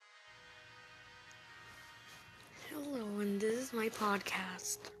my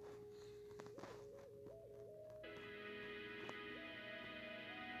podcast.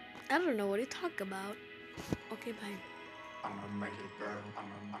 I don't know what you talk about. Okay, bye. I'ma make it burn.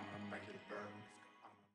 I'ma make it burn.